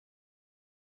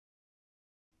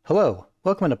Hello,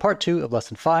 welcome to part 2 of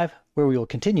lesson 5, where we will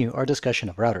continue our discussion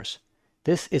of routers.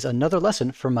 This is another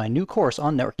lesson from my new course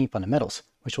on networking fundamentals,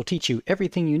 which will teach you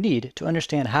everything you need to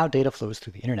understand how data flows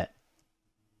through the internet.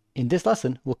 In this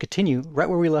lesson, we'll continue right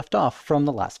where we left off from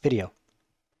the last video.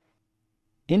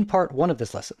 In part 1 of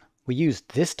this lesson, we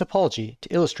used this topology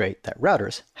to illustrate that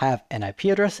routers have an IP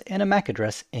address and a MAC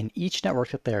address in each network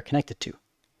that they are connected to.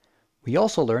 We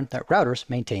also learned that routers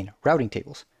maintain routing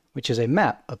tables, which is a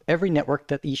map of every network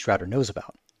that each router knows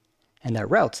about, and that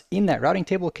routes in that routing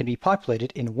table can be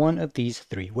populated in one of these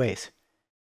three ways.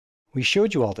 We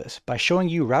showed you all this by showing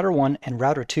you Router 1 and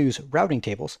Router 2's routing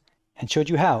tables, and showed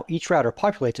you how each router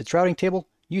populates its routing table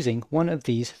using one of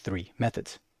these three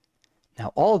methods.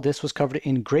 Now all of this was covered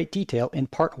in great detail in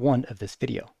part 1 of this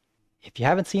video. If you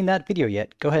haven't seen that video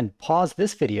yet, go ahead and pause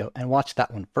this video and watch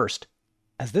that one first,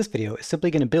 as this video is simply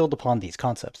going to build upon these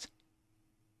concepts.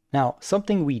 Now,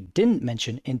 something we didn't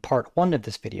mention in part 1 of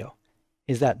this video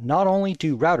is that not only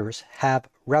do routers have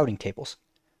routing tables,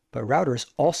 but routers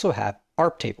also have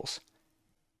ARP tables.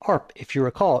 ARP, if you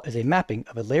recall, is a mapping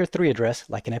of a layer 3 address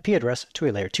like an IP address to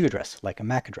a layer 2 address like a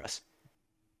MAC address.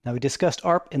 Now we discussed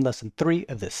ARP in lesson 3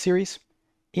 of this series.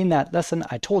 In that lesson,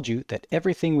 I told you that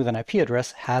everything with an IP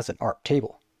address has an ARP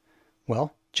table.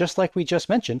 Well, just like we just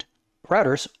mentioned,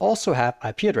 routers also have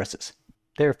IP addresses.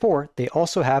 Therefore, they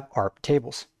also have ARP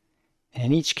tables. And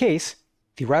in each case,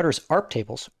 the router's ARP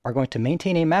tables are going to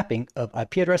maintain a mapping of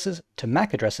IP addresses to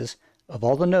MAC addresses of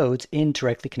all the nodes in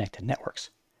directly connected networks.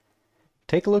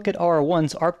 Take a look at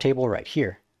R1's ARP table right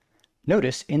here.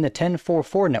 Notice in the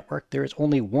 1044 network there is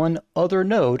only one other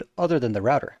node other than the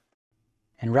router.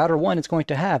 And router 1 is going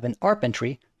to have an ARP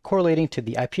entry correlating to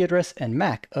the IP address and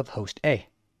MAC of host A.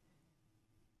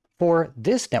 For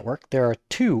this network, there are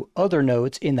two other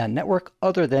nodes in that network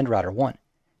other than router 1.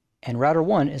 And router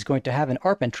 1 is going to have an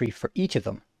ARP entry for each of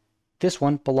them, this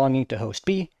one belonging to host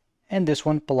B, and this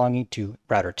one belonging to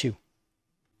router 2.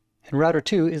 And router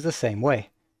 2 is the same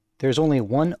way. There's only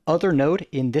one other node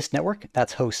in this network,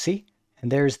 that's host C,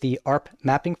 and there's the ARP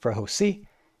mapping for host C,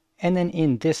 and then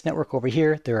in this network over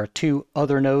here, there are two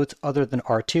other nodes other than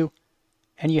R2,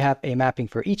 and you have a mapping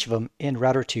for each of them in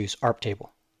router 2's ARP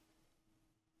table.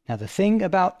 Now the thing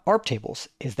about ARP tables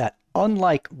is that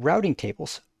unlike routing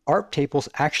tables, ARP tables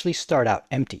actually start out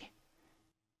empty.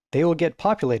 They will get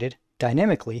populated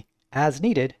dynamically as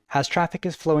needed as traffic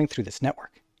is flowing through this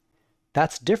network.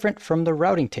 That's different from the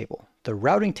routing table. The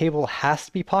routing table has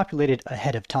to be populated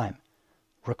ahead of time.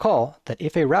 Recall that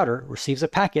if a router receives a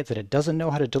packet that it doesn't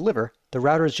know how to deliver, the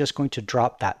router is just going to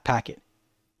drop that packet.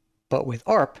 But with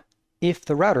ARP, if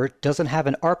the router doesn't have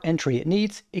an ARP entry it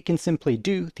needs, it can simply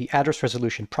do the address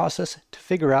resolution process to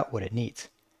figure out what it needs.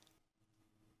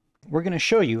 We're going to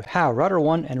show you how router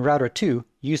 1 and router 2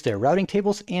 use their routing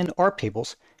tables and ARP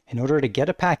tables in order to get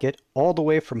a packet all the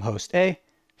way from host A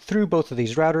through both of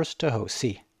these routers to host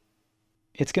C.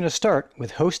 It's going to start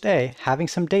with host A having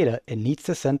some data it needs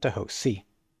to send to host C.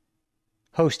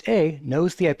 Host A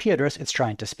knows the IP address it's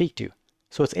trying to speak to,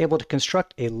 so it's able to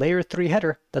construct a layer 3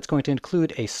 header that's going to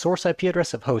include a source IP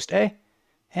address of host A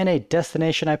and a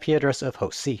destination IP address of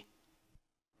host C.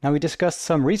 Now we discussed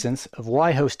some reasons of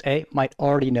why host A might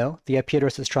already know the IP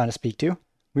address it's trying to speak to.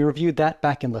 We reviewed that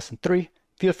back in lesson 3.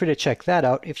 Feel free to check that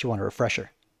out if you want a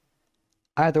refresher.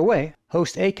 Either way,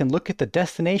 host A can look at the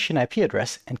destination IP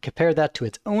address and compare that to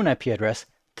its own IP address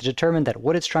to determine that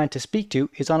what it's trying to speak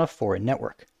to is on a foreign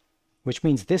network, which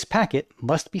means this packet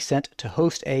must be sent to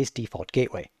host A's default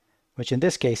gateway, which in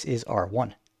this case is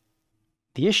R1.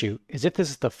 The issue is if this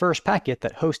is the first packet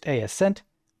that host A has sent,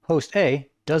 host A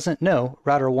doesn't know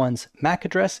router 1's MAC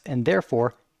address and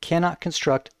therefore cannot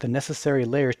construct the necessary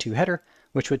layer 2 header,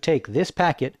 which would take this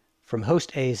packet from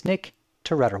host A's NIC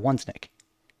to router 1's NIC.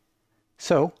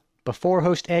 So, before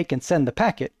host A can send the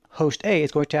packet, host A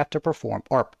is going to have to perform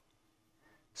ARP.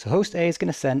 So host A is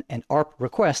going to send an ARP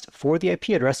request for the IP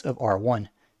address of R1,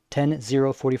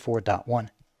 10.044.1.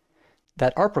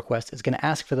 That ARP request is going to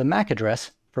ask for the MAC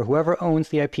address for whoever owns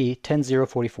the IP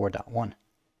 10.044.1.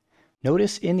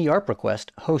 Notice in the ARP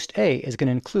request, host A is going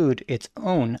to include its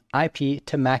own IP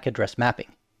to MAC address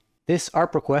mapping. This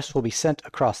ARP request will be sent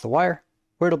across the wire,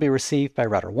 where it will be received by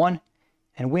router 1,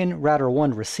 and when router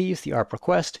 1 receives the ARP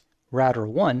request, router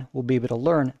 1 will be able to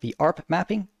learn the ARP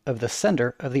mapping of the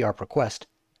sender of the ARP request.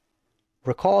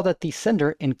 Recall that the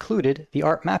sender included the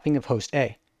ARP mapping of host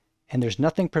A, and there's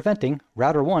nothing preventing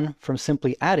router 1 from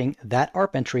simply adding that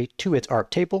ARP entry to its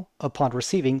ARP table upon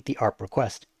receiving the ARP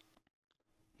request.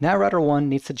 Now router 1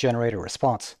 needs to generate a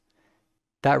response.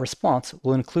 That response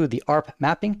will include the ARP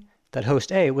mapping that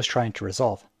host A was trying to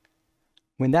resolve.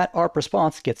 When that ARP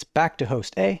response gets back to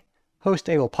host A, host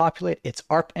A will populate its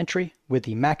ARP entry with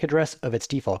the MAC address of its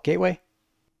default gateway.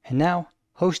 And now,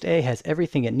 host A has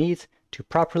everything it needs to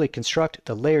properly construct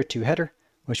the layer 2 header,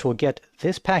 which will get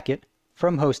this packet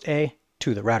from host A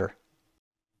to the router.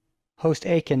 Host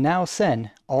A can now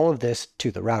send all of this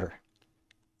to the router.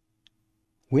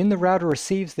 When the router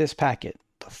receives this packet,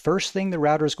 the first thing the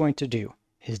router is going to do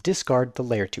is discard the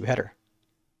layer 2 header.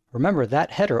 Remember,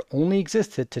 that header only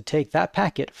existed to take that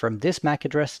packet from this MAC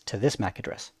address to this MAC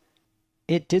address.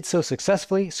 It did so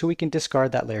successfully, so we can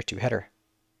discard that layer 2 header.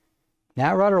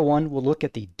 Now router 1 will look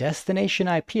at the destination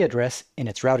IP address in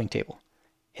its routing table.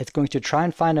 It's going to try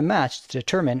and find a match to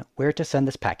determine where to send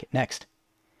this packet next.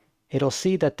 It'll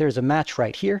see that there's a match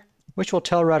right here, which will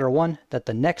tell router 1 that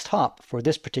the next hop for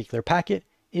this particular packet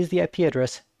is the IP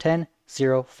address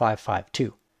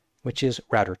 10.0.552, which is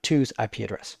router 2's IP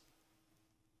address.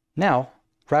 Now,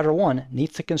 router 1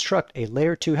 needs to construct a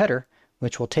layer 2 header,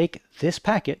 which will take this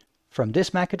packet from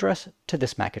this MAC address to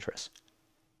this MAC address.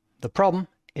 The problem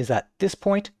is at this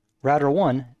point, router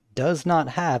 1 does not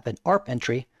have an ARP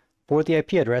entry for the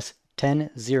IP address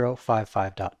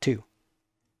 10.0.55.2.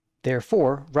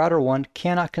 Therefore, router 1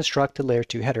 cannot construct the layer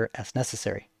 2 header as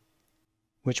necessary,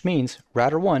 which means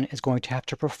router 1 is going to have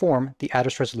to perform the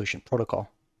address resolution protocol.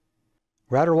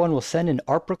 Router 1 will send an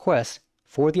ARP request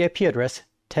for the IP address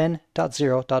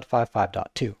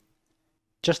 10.0.55.2.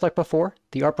 Just like before,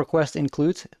 the ARP request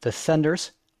includes the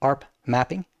sender's ARP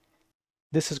mapping.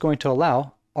 This is going to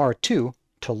allow R2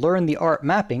 to learn the ARP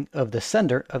mapping of the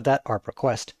sender of that ARP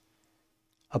request.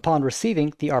 Upon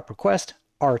receiving the ARP request,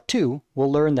 R2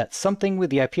 will learn that something with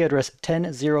the IP address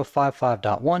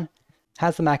 10.0.55.1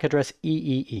 has the MAC address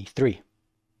EEE3.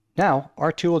 Now,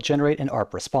 R2 will generate an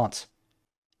ARP response.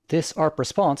 This ARP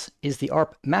response is the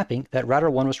ARP mapping that router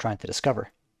 1 was trying to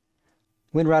discover.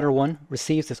 When router 1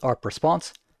 receives this ARP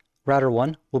response, router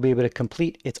 1 will be able to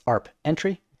complete its ARP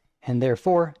entry, and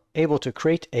therefore able to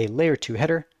create a layer 2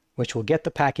 header, which will get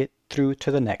the packet through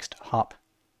to the next hop.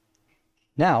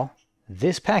 Now,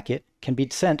 this packet can be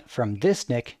sent from this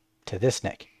NIC to this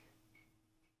NIC.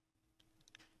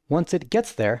 Once it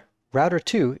gets there, router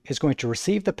 2 is going to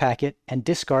receive the packet and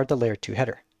discard the layer 2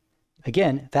 header.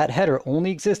 Again, that header only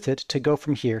existed to go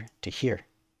from here to here.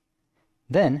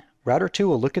 Then, router 2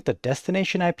 will look at the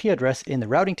destination IP address in the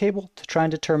routing table to try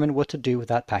and determine what to do with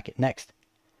that packet next.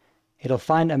 It'll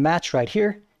find a match right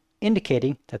here,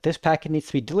 indicating that this packet needs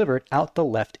to be delivered out the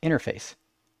left interface.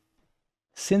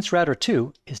 Since router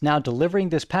 2 is now delivering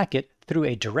this packet through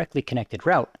a directly connected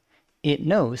route, it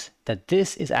knows that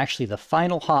this is actually the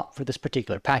final hop for this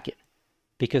particular packet,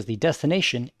 because the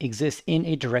destination exists in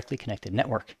a directly connected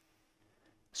network.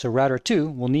 So router 2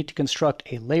 will need to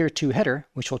construct a layer 2 header,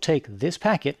 which will take this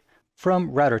packet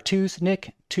from router 2's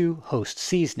NIC to host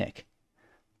C's NIC.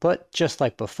 But just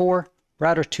like before,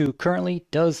 router 2 currently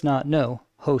does not know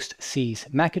host C's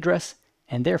MAC address,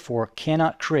 and therefore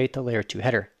cannot create the layer 2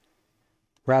 header.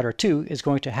 Router 2 is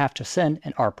going to have to send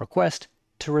an ARP request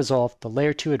to resolve the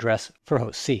layer 2 address for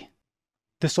host C.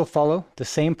 This will follow the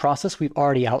same process we've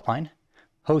already outlined.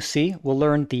 Host C will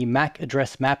learn the MAC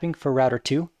address mapping for router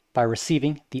 2 by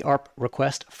receiving the ARP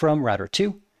request from router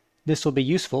 2. This will be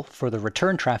useful for the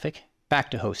return traffic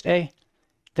back to host A.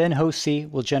 Then host C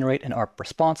will generate an ARP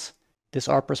response. This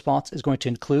ARP response is going to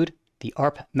include the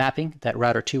ARP mapping that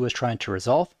router 2 was trying to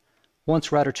resolve.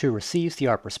 Once router 2 receives the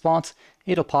ARP response,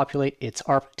 it'll populate its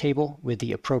ARP table with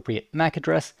the appropriate MAC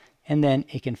address, and then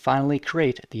it can finally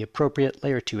create the appropriate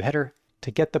layer 2 header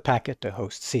to get the packet to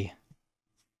host C.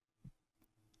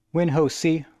 When host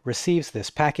C receives this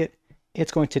packet,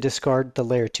 it's going to discard the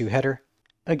layer 2 header.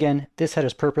 Again, this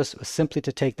header's purpose was simply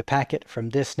to take the packet from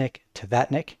this NIC to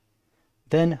that NIC.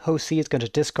 Then host C is going to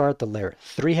discard the layer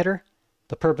 3 header.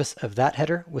 The purpose of that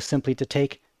header was simply to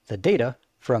take the data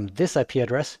from this IP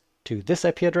address to this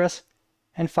IP address,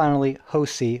 and finally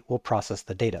host C will process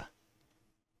the data.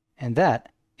 And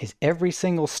that is every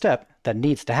single step that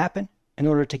needs to happen in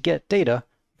order to get data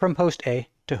from host A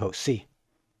to host C.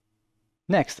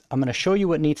 Next, I'm going to show you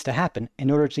what needs to happen in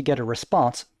order to get a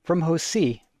response from host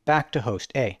C back to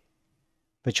host A.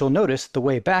 But you'll notice the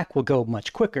way back will go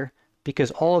much quicker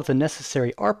because all of the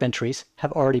necessary ARP entries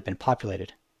have already been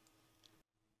populated.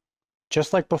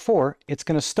 Just like before, it's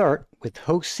going to start with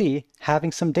host C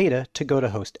having some data to go to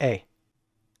host A.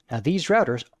 Now these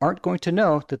routers aren't going to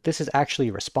know that this is actually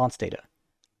response data.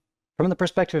 From the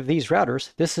perspective of these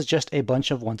routers, this is just a bunch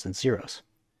of ones and zeros.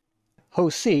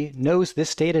 Host C knows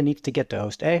this data needs to get to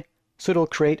host A, so it'll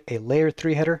create a layer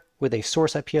 3 header with a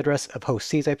source IP address of host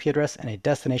C's IP address and a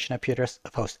destination IP address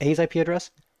of host A's IP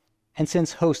address. And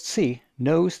since host C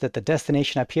knows that the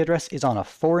destination IP address is on a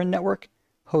foreign network,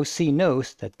 host C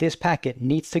knows that this packet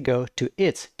needs to go to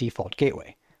its default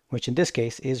gateway, which in this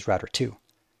case is router 2.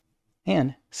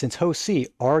 And since host C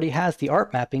already has the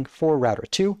ARP mapping for router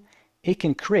 2, it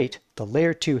can create the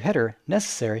layer 2 header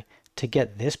necessary to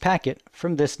get this packet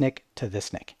from this NIC to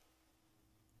this NIC.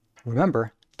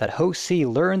 Remember that host C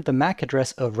learned the MAC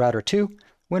address of router 2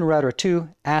 when router 2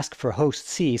 asked for host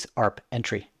C's ARP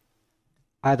entry.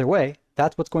 Either way,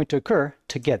 that's what's going to occur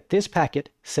to get this packet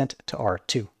sent to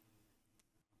R2.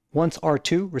 Once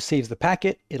R2 receives the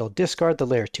packet, it'll discard the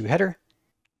layer 2 header,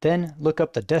 then look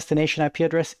up the destination IP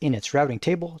address in its routing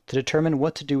table to determine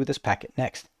what to do with this packet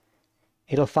next.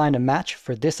 It'll find a match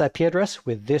for this IP address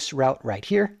with this route right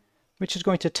here, which is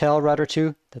going to tell router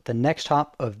 2 that the next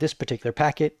hop of this particular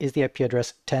packet is the IP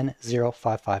address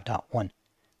 10.055.1,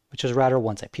 which is router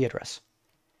 1's IP address.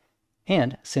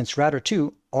 And since router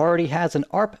 2 already has an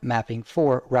ARP mapping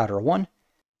for router 1,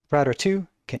 router 2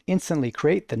 can instantly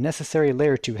create the necessary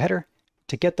layer 2 header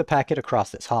to get the packet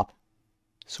across this hop.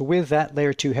 So with that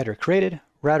layer 2 header created,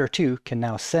 router 2 can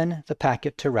now send the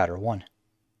packet to router 1.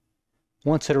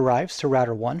 Once it arrives to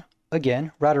router 1,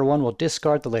 again, router 1 will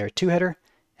discard the layer 2 header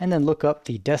and then look up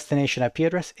the destination IP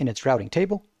address in its routing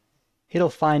table. It'll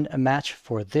find a match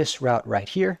for this route right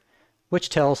here, which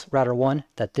tells router 1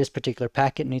 that this particular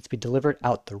packet needs to be delivered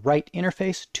out the right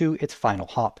interface to its final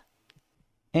hop.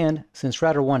 And since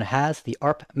router 1 has the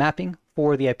ARP mapping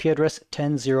for the IP address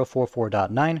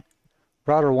 10.044.9,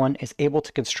 router 1 is able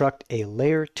to construct a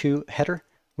layer 2 header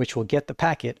which will get the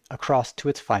packet across to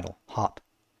its final hop.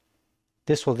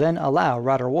 This will then allow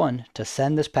router 1 to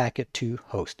send this packet to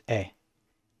host A.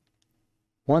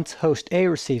 Once host A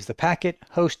receives the packet,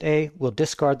 host A will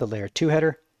discard the layer 2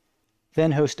 header,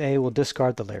 then host A will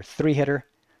discard the layer 3 header,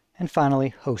 and finally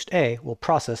host A will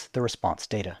process the response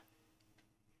data.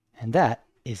 And that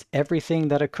is everything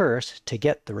that occurs to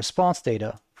get the response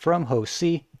data from host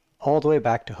C all the way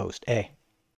back to host A.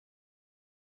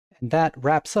 And that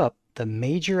wraps up the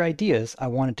major ideas I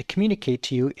wanted to communicate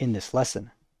to you in this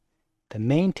lesson. The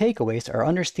main takeaways are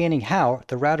understanding how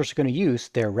the routers are going to use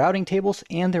their routing tables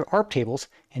and their ARP tables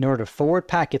in order to forward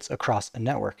packets across a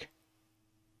network.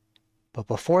 But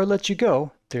before I let you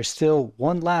go, there's still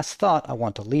one last thought I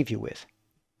want to leave you with.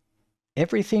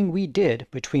 Everything we did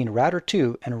between router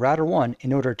 2 and router 1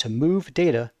 in order to move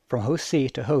data from host C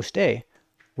to host A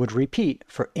would repeat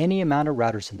for any amount of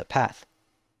routers in the path.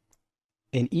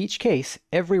 In each case,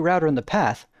 every router in the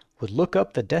path would look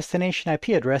up the destination IP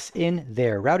address in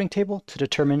their routing table to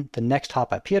determine the next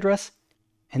hop IP address,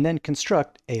 and then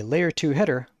construct a layer 2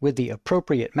 header with the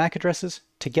appropriate MAC addresses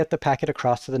to get the packet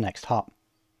across to the next hop.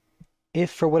 If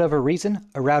for whatever reason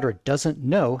a router doesn't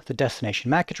know the destination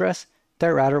MAC address, that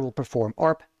router will perform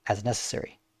ARP as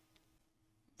necessary.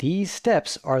 These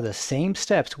steps are the same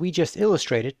steps we just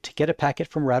illustrated to get a packet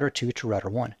from router 2 to router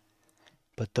 1.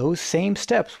 But those same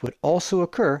steps would also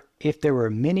occur if there were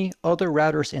many other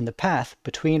routers in the path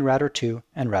between router 2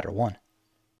 and router 1.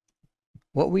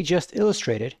 What we just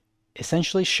illustrated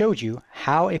essentially showed you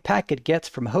how a packet gets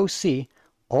from host C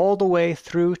all the way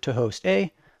through to host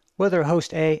A, whether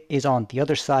host A is on the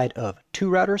other side of 2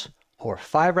 routers, or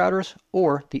 5 routers,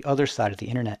 or the other side of the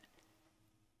internet.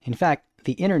 In fact,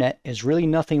 the internet is really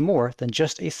nothing more than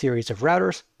just a series of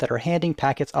routers that are handing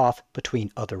packets off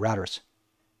between other routers.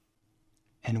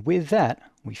 And with that,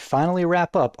 we finally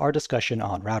wrap up our discussion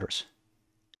on routers.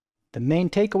 The main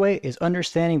takeaway is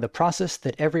understanding the process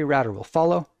that every router will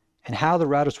follow and how the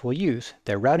routers will use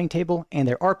their routing table and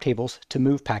their ARP tables to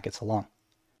move packets along.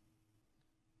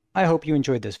 I hope you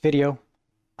enjoyed this video.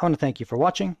 I want to thank you for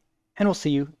watching, and we'll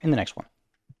see you in the next one.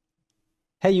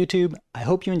 Hey YouTube, I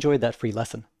hope you enjoyed that free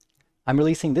lesson. I'm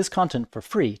releasing this content for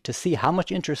free to see how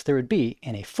much interest there would be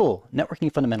in a full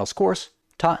Networking Fundamentals course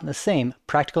taught in the same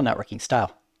practical networking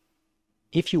style.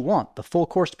 If you want the full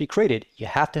course to be created, you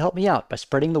have to help me out by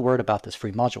spreading the word about this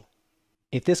free module.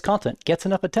 If this content gets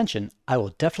enough attention, I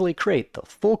will definitely create the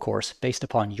full course based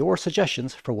upon your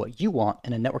suggestions for what you want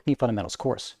in a Networking Fundamentals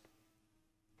course.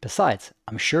 Besides,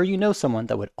 I'm sure you know someone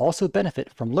that would also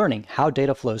benefit from learning how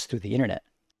data flows through the internet,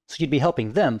 so you'd be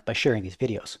helping them by sharing these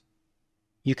videos.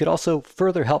 You could also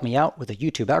further help me out with the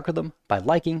YouTube algorithm by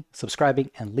liking,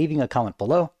 subscribing, and leaving a comment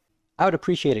below. I would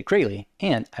appreciate it greatly,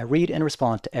 and I read and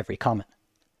respond to every comment.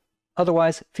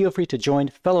 Otherwise, feel free to join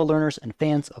fellow learners and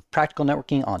fans of practical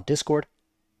networking on Discord.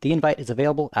 The invite is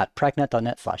available at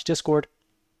pragnet.net/discord.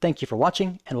 Thank you for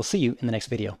watching, and we'll see you in the next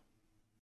video.